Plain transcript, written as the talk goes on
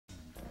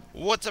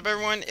What's up,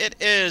 everyone? It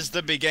is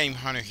the Big Game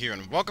Hunter here,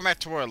 and welcome back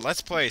to our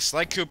Let's Play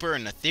Sly Cooper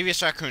and the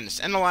Thievius Raccoons.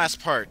 In the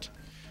last part,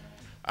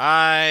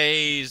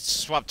 I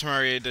swapped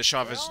Tamari to show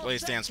off his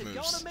latest dance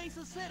moves.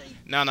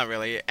 No, not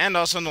really. And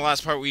also in the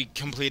last part, we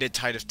completed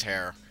Tide of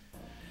Terror.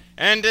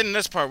 And in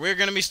this part, we're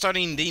going to be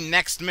starting the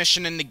next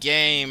mission in the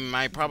game.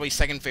 My probably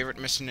second favorite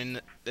mission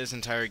in this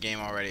entire game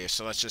already.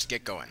 So let's just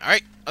get going.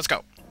 Alright, let's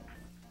go.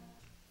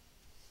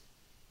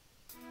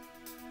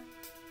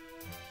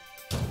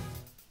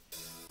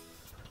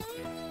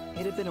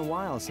 It had been a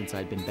while since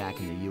I'd been back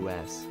in the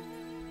U.S.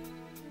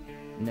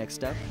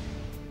 Next up,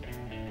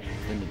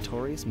 the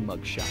notorious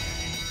mugshot.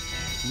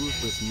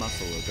 Ruthless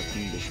muscle of the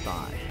fiendish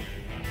five.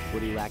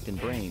 What he lacked in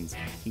brains,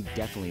 he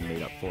definitely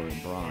made up for in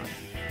brawn.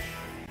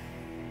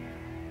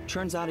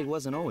 Turns out he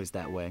wasn't always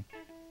that way.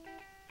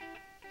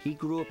 He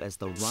grew up as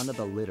the run of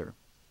the litter.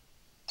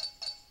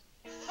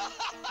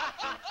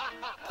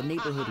 A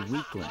neighborhood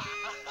weakling.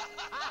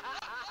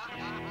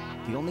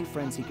 The only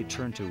friends he could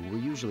turn to were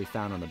usually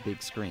found on the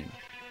big screen.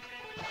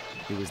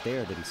 It was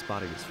there that he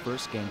spotted his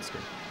first gangster,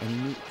 and he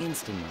knew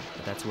instantly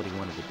that that's what he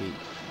wanted to be.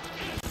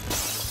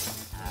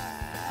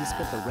 He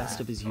spent the rest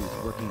of his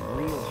youth working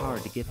real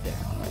hard to get there,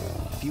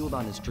 fueled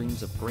on his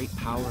dreams of great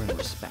power and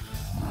respect.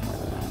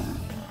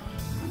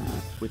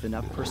 With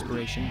enough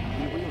perspiration,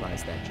 he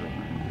realized that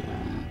dream.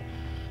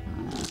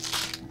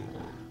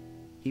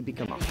 He'd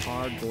become a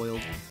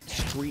hard-boiled,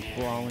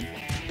 street-brawling,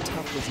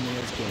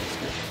 tough-as-nails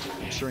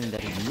gangster, ensuring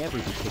that he'd never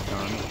be kicked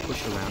on or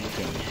pushed around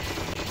again.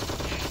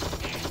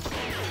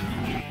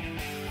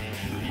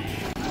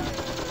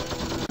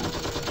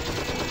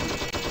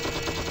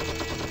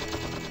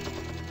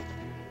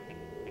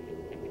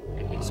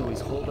 So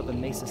he's holed up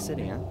in Mesa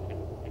City, huh?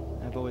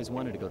 I've always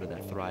wanted to go to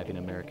that thriving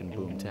American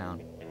boom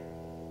town.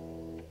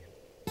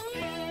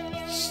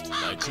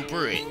 Sly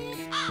Cooper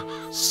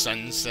Inc.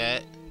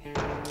 Sunset.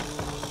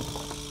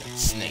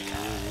 Snake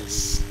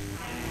Eyes.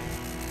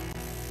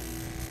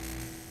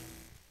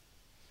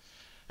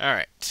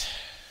 Alright.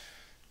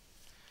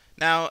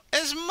 Now,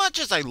 as much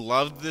as I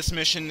loved this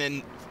mission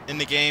in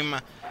the game,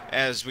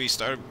 as we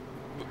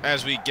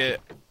get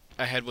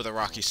ahead with a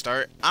rocky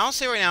start, I'll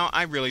say right now,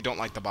 I really don't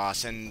like the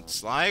boss. And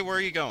Sly, where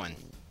are you going?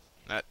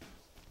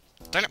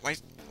 Darn it, why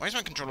does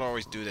my controller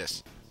always do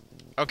this?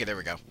 Okay, there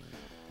we go.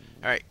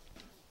 Alright.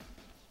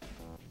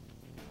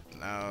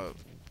 Now,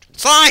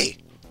 Sly!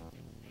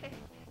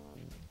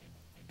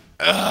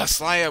 Ugh,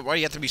 Sly, why do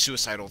you have to be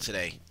suicidal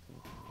today?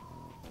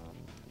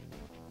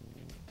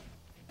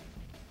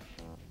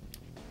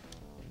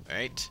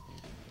 Alright.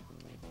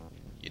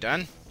 You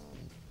done?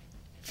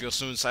 Feel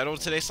suicidal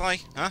today, Sly?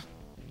 Huh?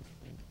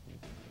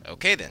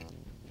 Okay, then.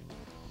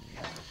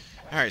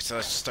 Alright, so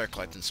let's just start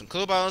collecting some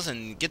clue balls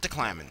and get to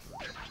climbing.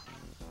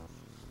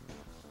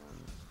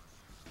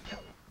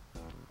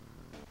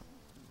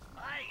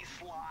 Hey,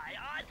 Sly,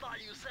 I thought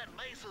you said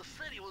Mesa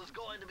City was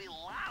going to be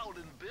loud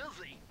and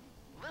busy.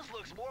 This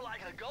looks more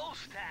like a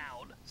ghost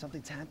town.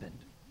 Something's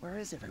happened. Where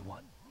is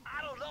everyone?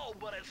 I don't know,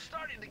 but it's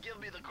starting to give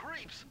me the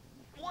creeps.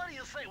 What do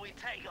you say we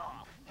take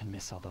off? And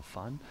miss all the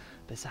fun?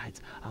 Besides,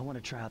 I want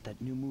to try out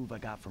that new move I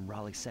got from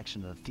Raleigh's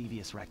section of the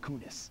Thievius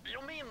Raccoonus. You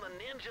mean the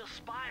ninja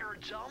spire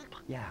jump?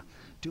 Yeah,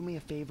 do me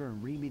a favor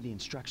and read me the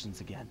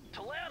instructions again.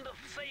 To landeth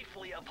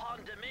safely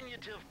upon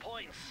diminutive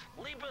points,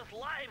 leapeth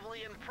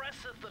lively and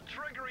presseth the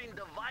triggering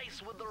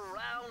device with the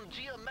round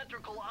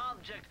geometrical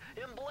object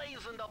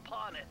emblazoned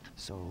upon it.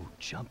 So,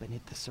 jump and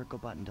hit the circle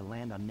button to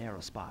land on narrow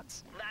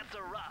spots. That's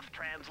a rough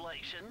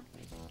translation.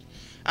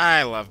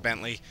 I love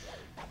Bentley.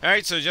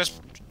 Alright, so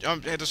just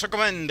hit the circle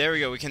button, there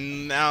we go. We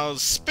can now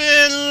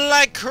spin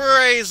like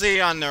crazy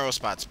on narrow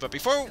spots. But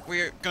before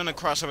we're gonna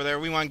cross over there,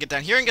 we want to get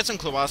down here and get some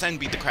clue balls and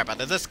beat the crap out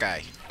of this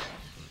guy.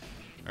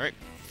 Alright,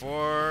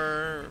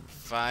 4,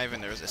 5,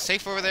 and there's a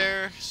safe over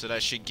there, so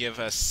that should give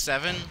us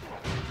 7.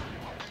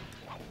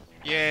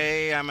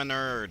 Yay, I'm a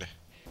nerd.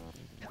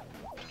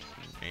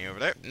 Any over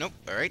there? Nope,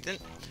 alright then.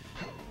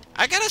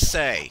 I gotta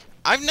say,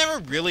 I've never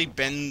really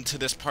been to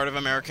this part of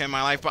America in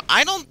my life, but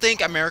I don't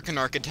think American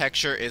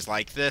architecture is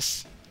like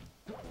this.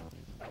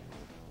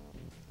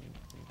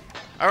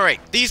 Alright,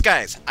 these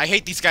guys. I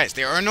hate these guys.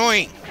 They are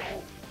annoying.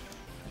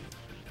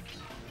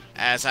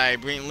 As I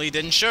brilliantly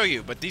didn't show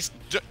you, but these...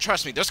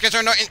 Trust me, those guys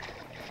are annoying.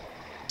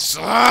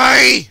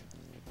 Sly!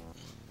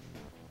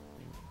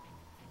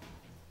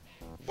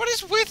 What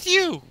is with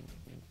you?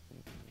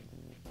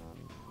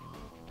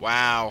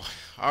 Wow.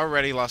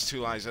 Already lost 2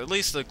 lives. At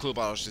least the clue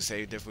bottle should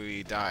saved if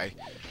we die.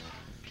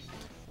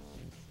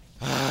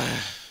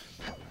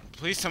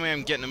 Please tell me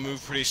I'm getting a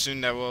move pretty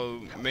soon that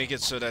will make it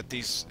so that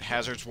these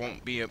hazards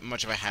won't be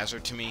much of a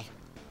hazard to me.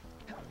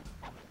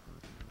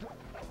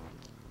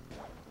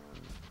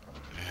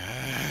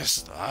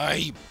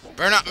 You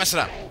better not mess it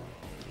up.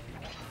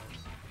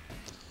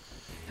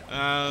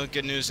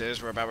 Good news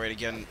is we're about ready to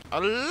get a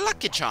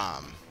Lucky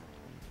Charm.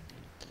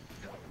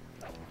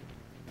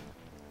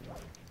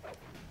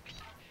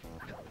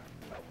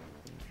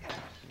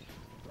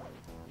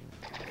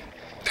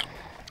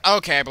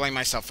 Okay, I blame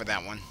myself for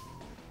that one.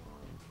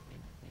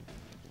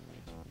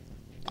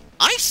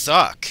 I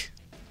suck.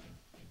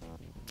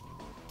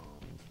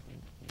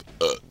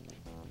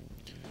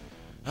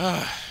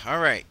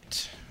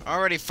 Alright.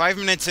 Already 5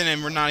 minutes in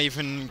and we're not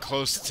even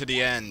close to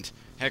the end.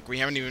 Heck, we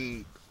haven't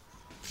even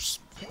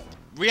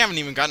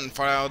gotten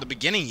far out of the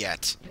beginning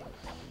yet.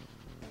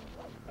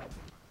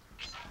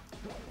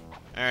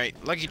 Alright,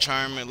 Lucky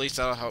Charm, at least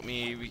that'll help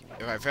me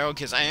if I fail,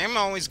 because I am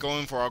always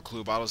going for all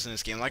clue bottles in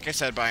this game, like I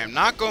said, but I am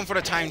not going for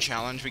the time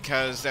challenge,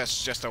 because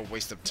that's just a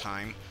waste of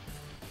time.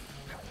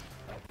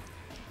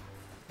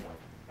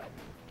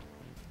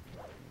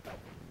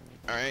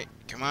 Alright,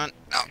 come on.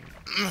 Oh,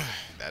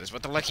 that is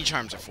what the Lucky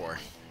Charms are for.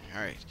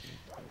 Alright.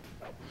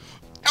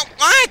 Oh,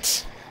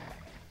 what?!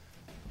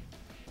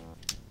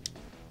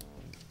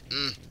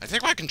 I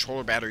think my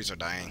controller batteries are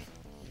dying.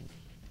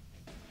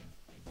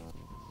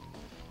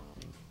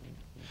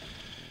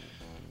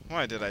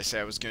 Why did I say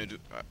I was gonna do...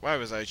 why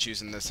was I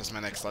choosing this as my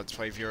next Let's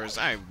Play, viewers?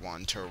 I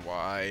wonder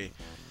why.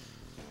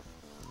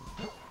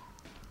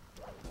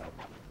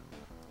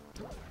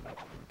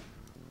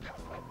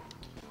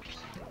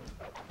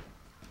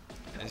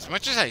 As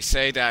much as I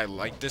say that I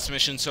like this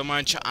mission so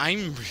much,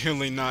 I'm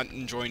really not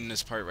enjoying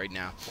this part right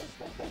now.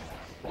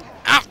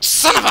 Ow!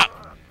 Son of a...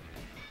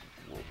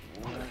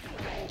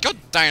 Go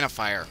die in a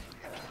fire.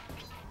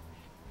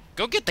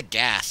 Go get the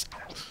gas.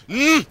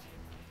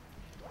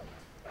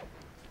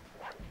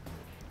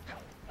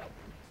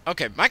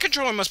 Okay, my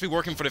controller must be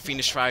working for the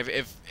Fiendish 5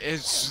 if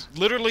it's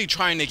literally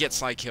trying to get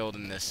Sly killed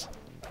in this.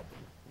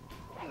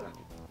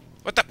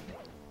 What the...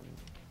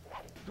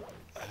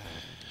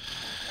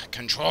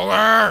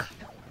 Controller!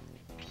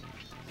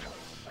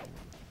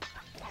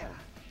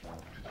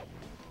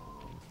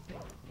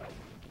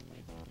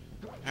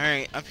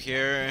 Alright, up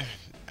here.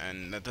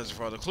 And that does it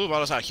for all the clue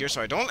bottles out here,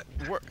 so I don't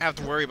have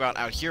to worry about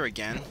out here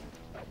again.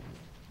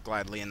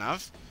 Gladly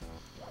enough.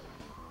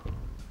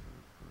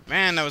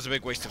 Man, that was a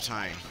big waste of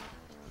time.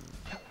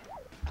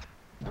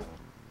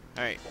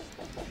 Alright.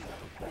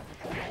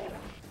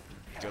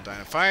 Go die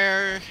in a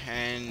fire,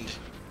 and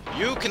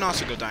you can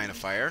also go die in a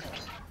fire.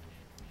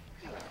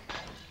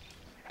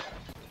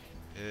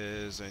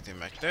 Is there anything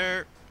back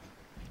there?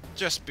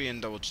 Just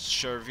being double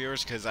sure,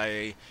 viewers, because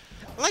I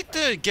like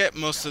to get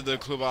most of the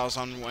clue balls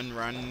on one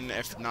run.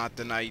 If not,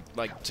 then I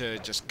like to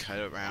just cut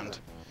it around.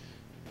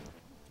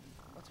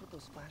 What's with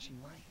those flashing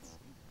lights?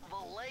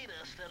 The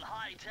latest in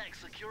high-tech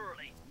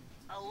security.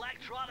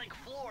 Electronic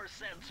floor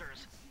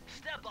sensors.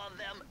 Step on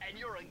them and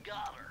you're a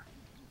goner.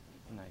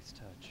 Nice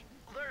touch.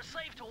 They're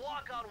safe to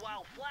walk on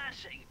while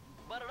flashing,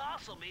 but it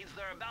also means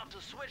they're about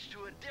to switch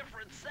to a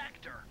different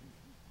sector.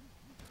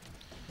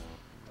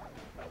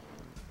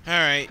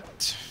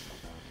 Alright.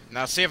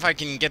 Now see if I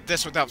can get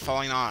this without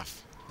falling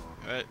off.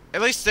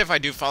 At least if I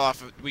do fall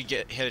off, we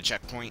hit a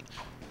checkpoint.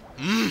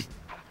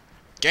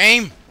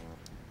 Game!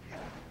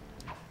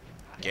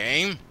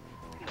 Game?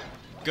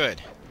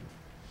 Good.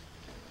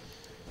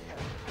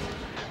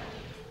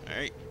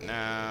 Alright,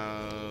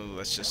 now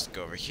let's just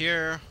go over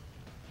here.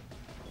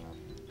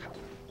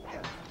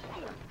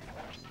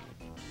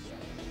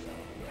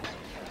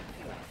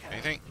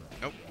 Anything?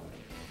 Nope.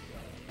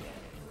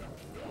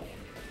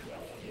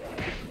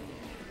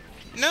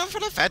 No, for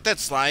the fact that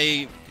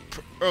Sly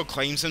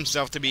proclaims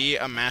himself to be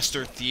a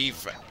master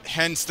thief,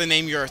 hence the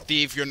name You're a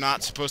Thief, you're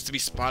not supposed to be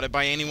spotted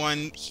by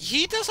anyone,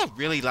 he does a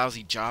really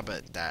lousy job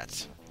at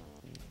that.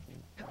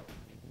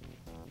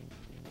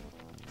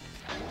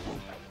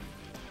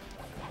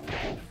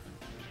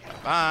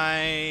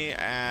 Bye.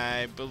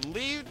 I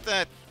believe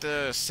that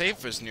the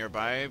safe is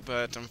nearby,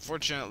 but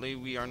unfortunately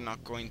we are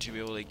not going to be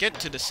able to get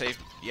to the safe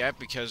yet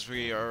because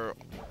we are,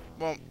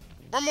 well,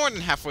 we're more than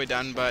halfway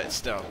done, but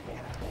still.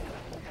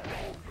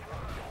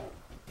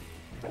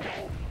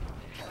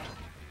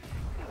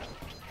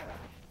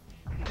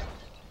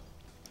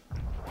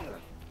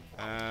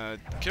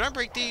 Can I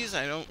break these?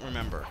 I don't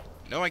remember.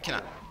 No, I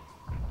cannot.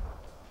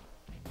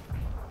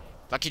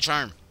 Lucky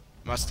Charm.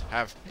 Must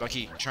have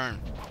Lucky Charm.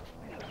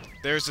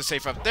 There's the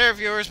safe up there,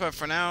 viewers, but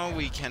for now,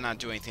 we cannot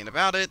do anything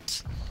about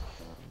it.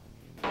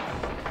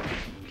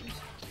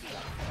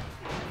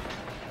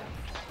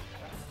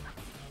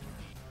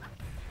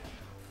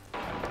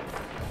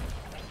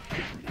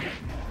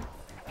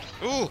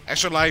 Ooh,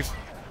 extra life.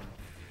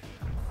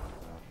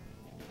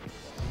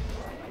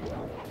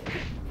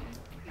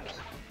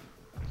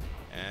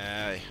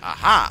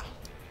 Aha!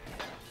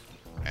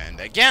 And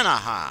again,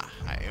 aha!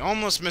 I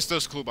almost missed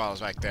those clue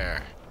balls back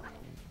there.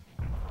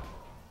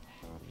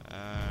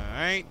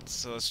 Alright,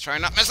 so let's try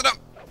not mess it up.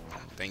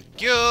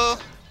 Thank you.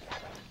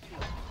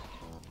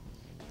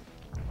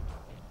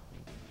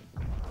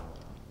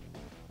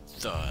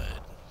 Thud.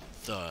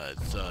 Thud,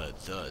 thud,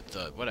 thud,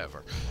 thud.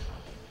 Whatever.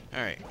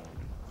 Alright.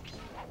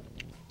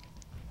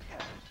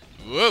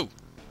 Whoa!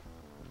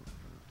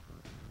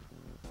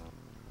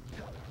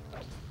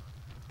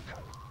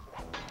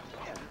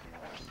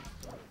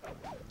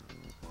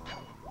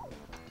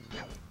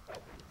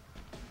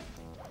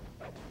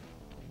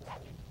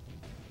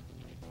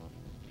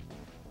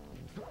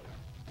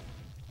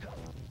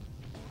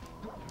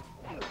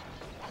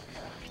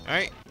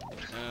 Alright,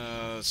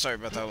 sorry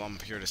about that long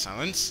period of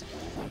silence.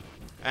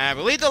 I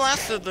believe the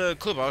last of the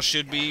clue balls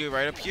should be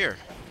right up here.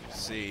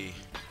 Let's see.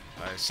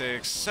 5,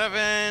 6,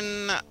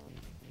 7.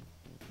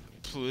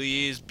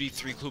 Please be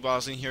 3 clue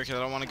balls in here because I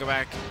don't want to go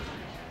back.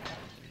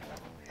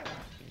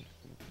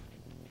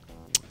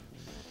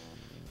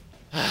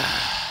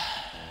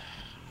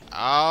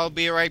 I'll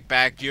be right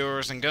back,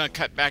 viewers. I'm gonna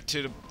cut back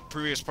to the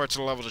previous parts of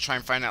the level to try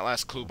and find that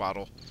last clue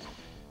bottle.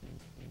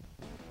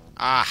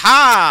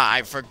 Aha!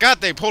 I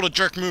forgot they pulled a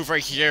jerk move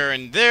right here,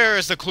 and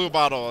there's the clue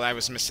bottle I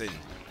was missing.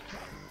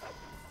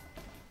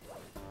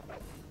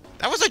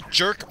 That was a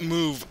jerk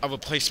move of a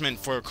placement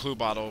for a clue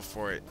bottle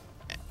for it.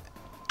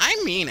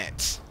 I mean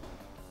it.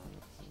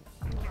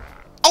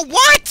 Oh,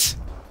 what?!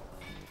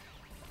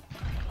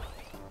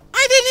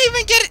 I didn't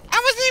even get it!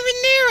 I wasn't even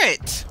near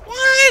it!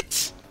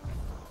 What?!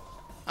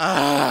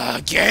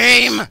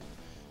 Game!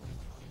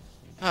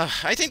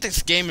 I think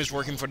this game is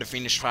working for the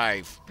Fiendish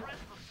 5. Press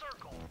the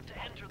circle to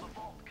enter the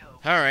vault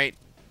code. Alright.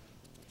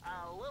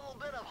 A little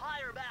bit of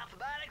higher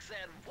mathematics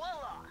and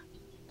voila!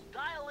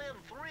 Dial in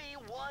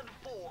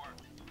 314.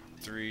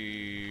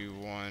 3,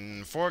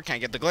 1, 4. Can I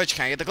get the glitch?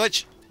 Can I get the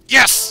glitch?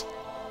 Yes!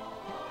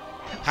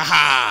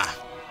 Haha!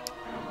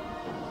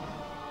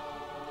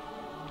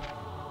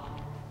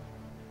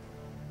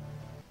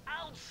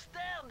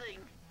 Outstanding!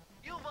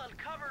 You've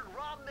uncovered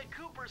Robin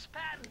Cooper's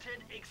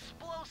patented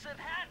explosive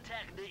hat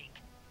technique.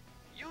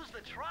 Use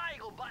the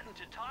triangle button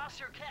to toss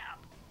your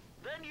cap.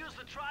 Then use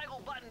the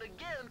triangle button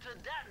again to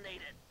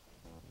detonate it.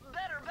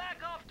 Better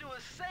back off to a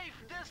safe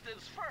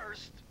distance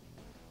first.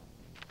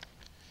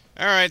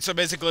 Alright, so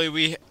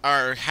basically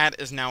our hat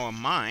is now a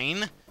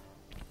mine.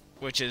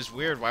 Which is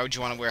weird. Why would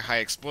you want to wear high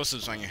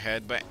explosives on your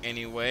head? But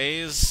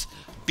anyways,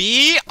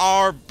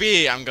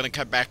 BRB. I'm going to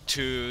cut back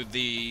to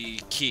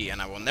the key.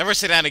 And I will never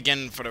say that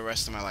again for the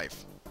rest of my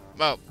life.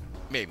 Well,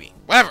 maybe.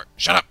 Whatever.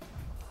 Shut up.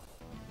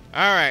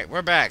 Alright,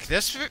 we're back.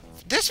 This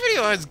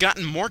video has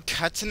gotten more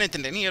cuts in it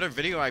than any other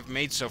video I've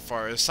made so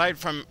far. Aside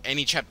from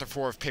any Chapter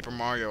 4 of Paper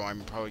Mario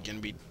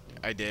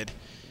I did.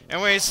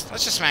 Anyways,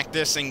 let's just smack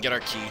this and get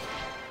our key.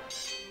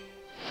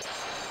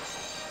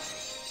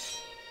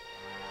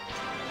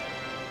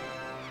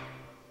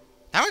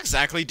 How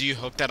exactly do you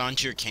hook that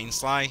onto your cane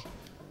sly?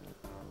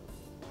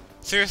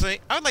 Seriously,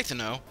 I would like to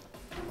know.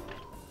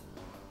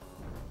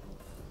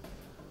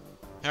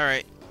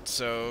 Alright,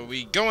 so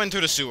we go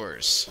into the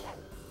sewers.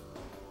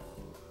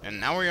 And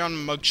now we're on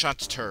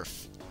Mugshot's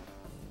turf.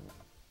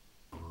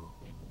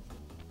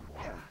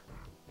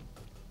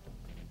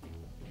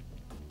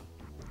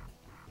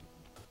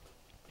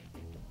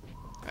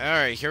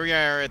 Alright, here we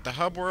are at the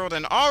hub world,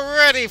 and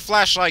already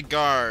flashlight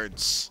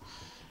guards!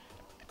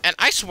 And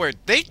I swear,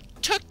 they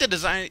took the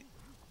design...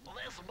 Well,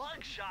 this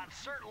mugshot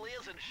certainly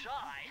isn't shy.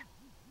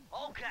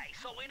 Okay,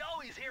 so we know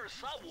he's here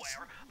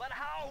somewhere, but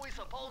how are we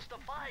supposed to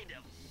find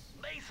him?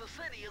 Mesa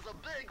City is a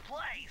big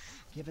place.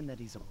 Given that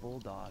he's a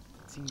bulldog,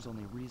 it seems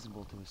only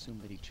reasonable to assume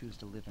that he'd choose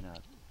to live in a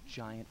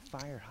giant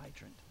fire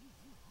hydrant.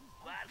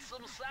 That's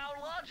some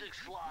sound logic,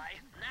 Sly.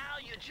 Now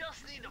you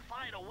just need to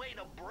find a way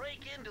to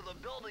break into the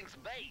building's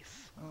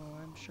base. Oh,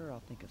 I'm sure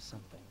I'll think of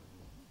something.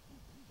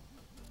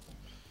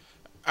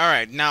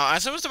 Alright, now,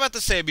 as I was about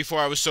to say before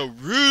I was so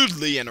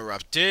rudely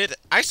interrupted,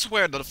 I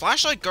swear that the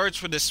flashlight guards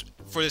for this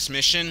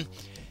mission,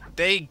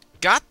 they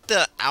got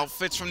the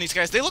outfits from these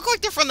guys. They look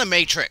like they're from the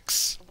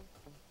Matrix.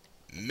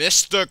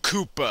 Mr.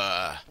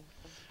 Koopa.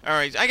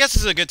 Alright, I guess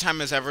this is a good time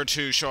as ever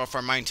to show off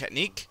our mine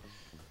technique.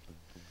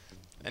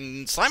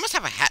 And Sly must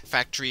have a hat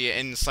factory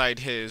inside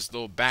his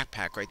little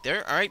backpack right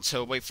there. Alright,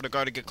 so wait for the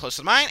guard to get close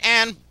to the mine,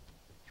 and...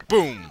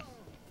 boom!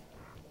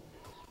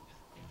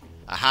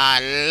 Aha,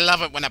 I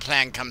love it when a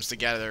plan comes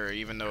together,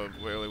 even though it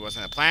really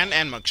wasn't a plan,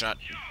 and Mugshot.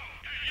 Yo,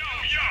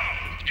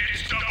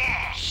 it's the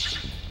boss.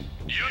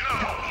 You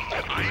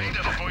know, I need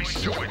a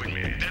voice to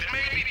admit that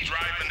maybe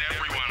driving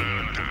everyone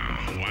out of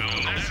town,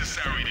 while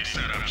necessary to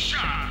set up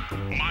shop,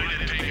 might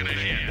have taken a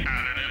hit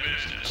out of their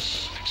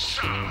business.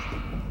 So,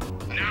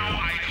 now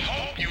I'd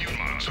hope you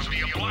mugs would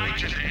be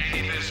obliging to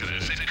any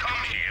visitors that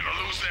come here to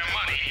lose their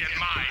money in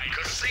my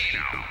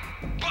casino.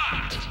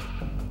 But,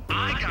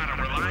 I got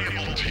a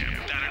reliable tip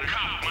that a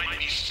cop might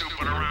be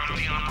stupid around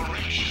the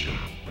operation.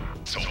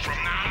 So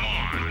from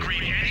now on,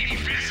 greet any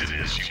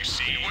visitors you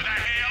see with a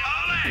hail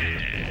of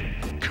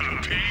lead.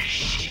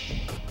 Capiche?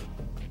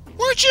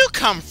 Where'd you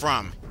come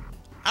from?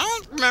 I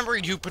don't remember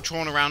you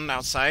patrolling around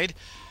outside.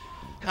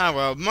 Ah,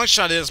 well,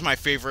 Mugshot is my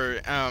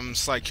favorite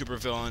Sly Cooper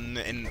villain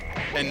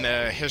in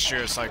the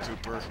history of Sly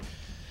Cooper.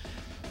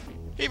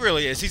 He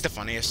really is. He's the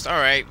funniest.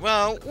 Alright,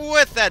 well,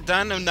 with that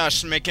done, and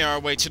us making our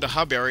way to the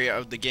hub area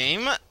of the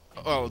game,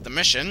 oh, the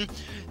mission,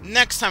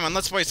 next time on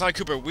Let's Play Sly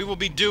Cooper, we will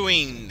be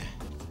doing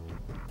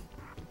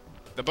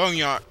the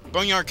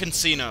Boneyard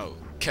Casino.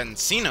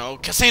 Casino?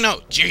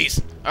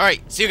 Jeez.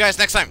 Alright, see you guys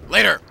next time.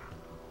 Later.